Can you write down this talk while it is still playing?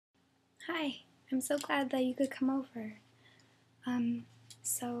Hi, I'm so glad that you could come over.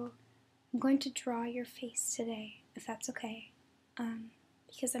 So I'm going to draw your face today, if that's okay.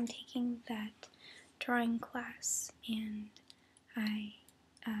 Because I'm taking that drawing class, and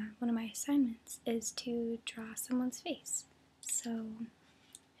one of my assignments is to draw someone's face. So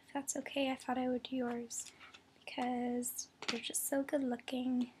if that's okay, I thought I would do yours because you're just so good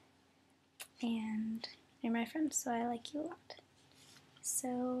looking and you're my friend, so I like you a lot.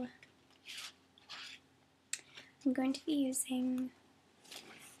 So I'm going to be using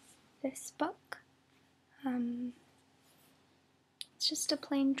this book. It's just a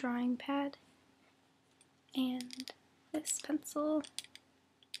plain drawing pad and this pencil.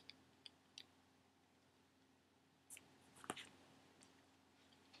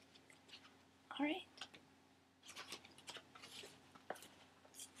 Alright.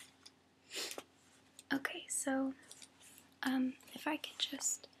 Okay, so if I could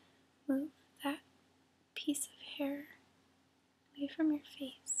just move that piece of hair away from your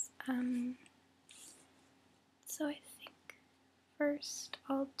face. So I think first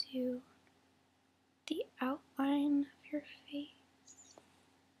I'll do the outline of your face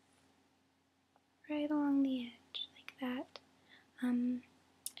right along the edge, like that. And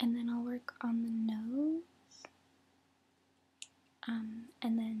then I'll work on the nose,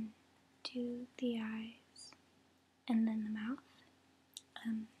 and then do the eyes, and then the mouth,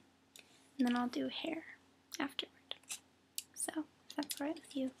 and then I'll do hair afterward. So, if that's alright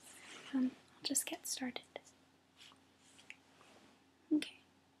with you, I'll just get started. Okay.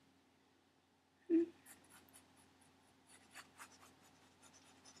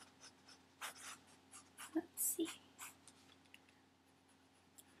 Let's see.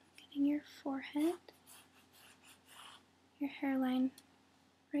 Getting your forehead, your hairline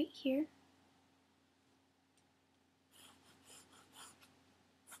right here.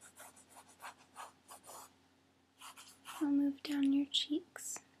 I'll move down your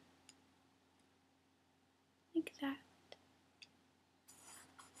cheeks, like that.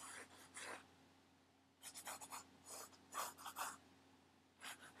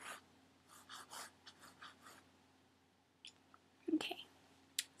 Okay,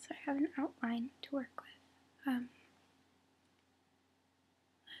 so I have an outline to work with.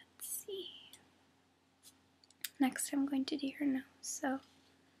 Let's see. Next I'm going to do your nose, so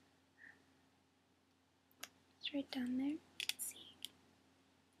it's right down there. Let's see.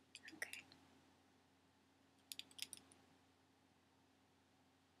 Okay.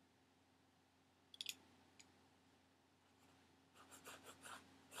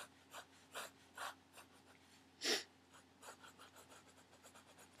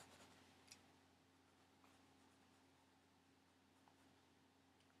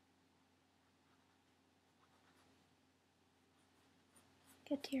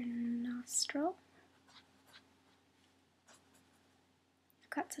 Get to your nostril. You've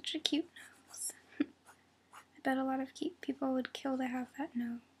got such a cute nose. I bet a lot of people would kill to have that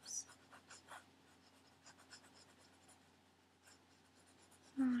nose.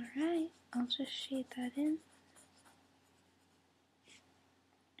 Alright, I'll just shade that in.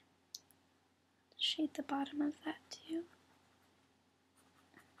 Shade the bottom of that too.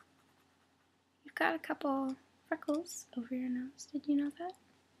 You've got a couple freckles over your nose. Did you know that?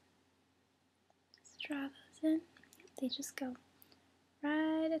 Just draw those in. They just go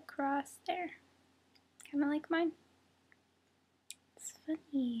right across there. Kind of like mine. It's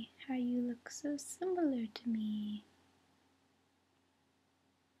funny how you look so similar to me.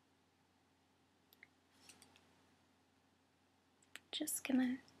 Just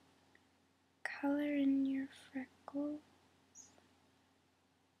gonna color in your freckles.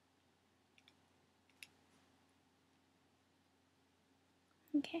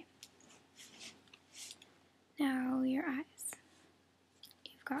 Okay. Now your eyes.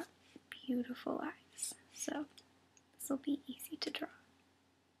 You've got beautiful eyes, so this will be easy to draw.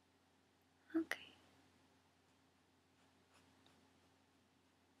 Okay.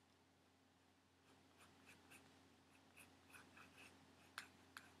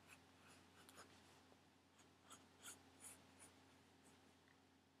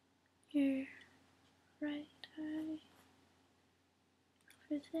 Your right eye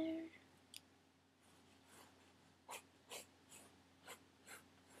over there.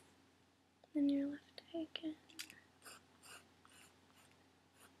 Then your left eye again.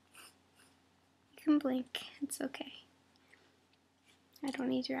 You can blink, it's okay. I don't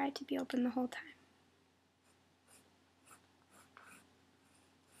need your eye to be open the whole time.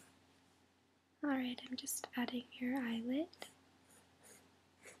 Alright, I'm just adding your eyelid.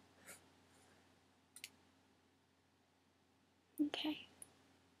 Okay.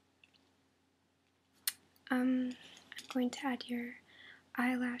 I'm going to add your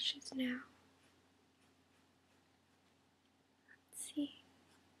eyelashes now. Let's see.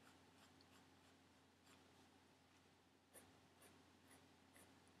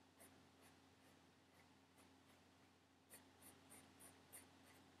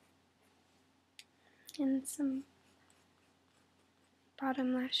 And some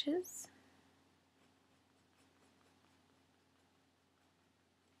bottom lashes.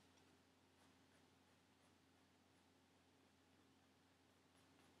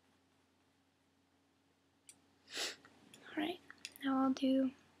 Alright, now I'll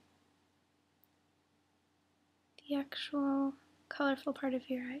do the actual colorful part of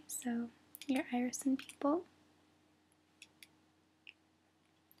your eye, so your iris and pupil.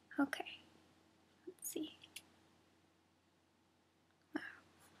 Okay, let's see. Wow.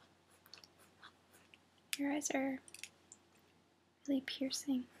 Your eyes are really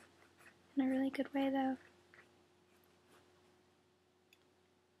piercing in a really good way, though.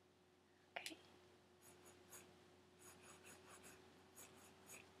 Okay.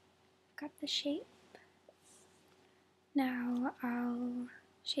 Got the shape. Now I'll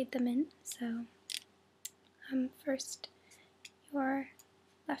shade them in. So, first your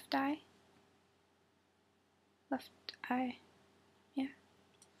left eye. Left eye, yeah.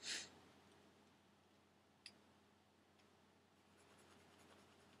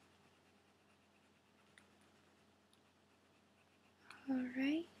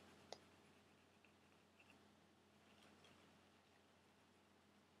 Alright.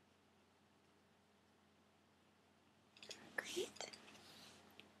 Great.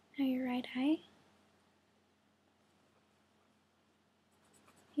 Now your right eye.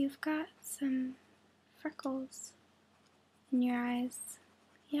 You've got some freckles in your eyes.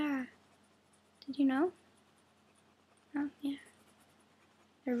 Yeah. Did you know? Oh, yeah.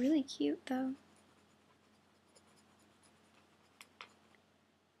 They're really cute, though.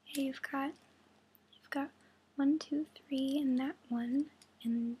 Yeah, you've got 1, 2, 3 in that one,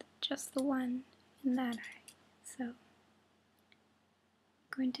 and just the one in that eye. So I'm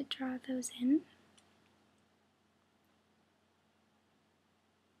going to draw those in.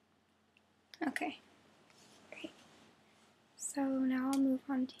 Okay, great. So now I'll move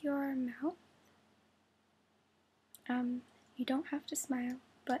on to your mouth. You don't have to smile,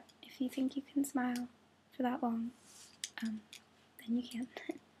 but if you think you can smile for that long, then you can.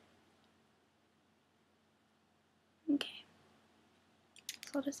 Okay,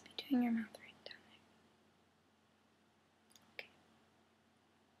 so I'll just be doing your mouth right down there. Okay.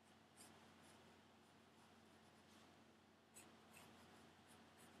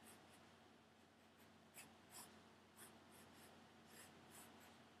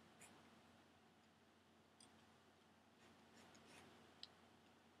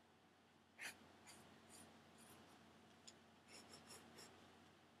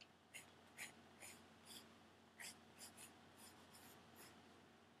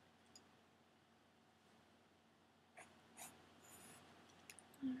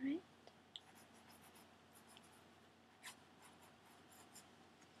 Alright.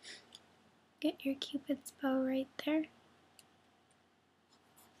 Get your Cupid's bow right there.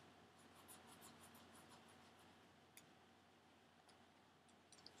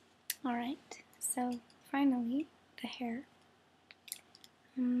 Alright, so finally, the hair.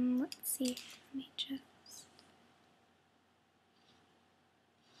 Let's see, let me just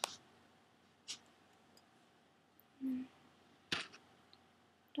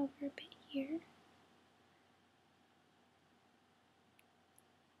over a bit here.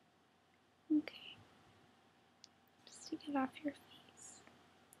 Okay, just to get off your face.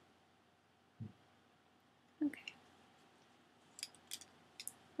 Okay,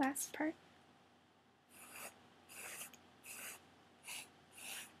 last part.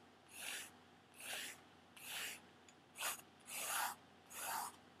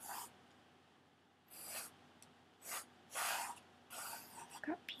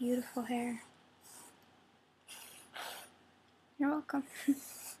 Got beautiful hair. You're welcome.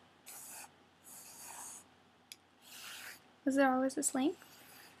 Was it always this length?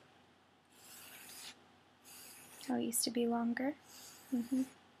 Oh, it used to be longer. Do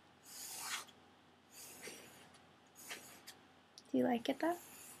you like it though?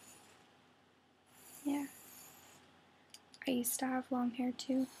 Yeah. I used to have long hair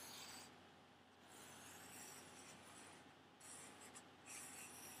too.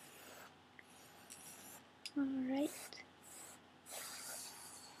 Alright.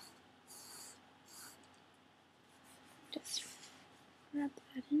 Just rub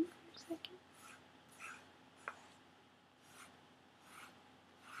that in for a second.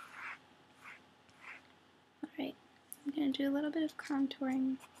 going to do a little bit of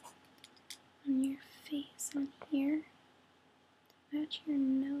contouring on your face on here. Match your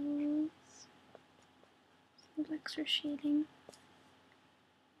nose. A little extra shading.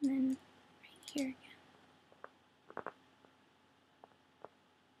 And then right here again.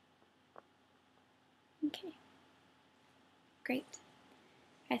 Okay. Great.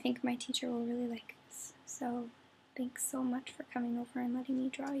 I think my teacher will really like this. So thanks so much for coming over and letting me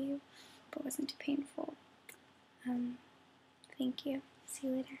draw you. Hope it wasn't too painful. Thank you. See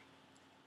you later.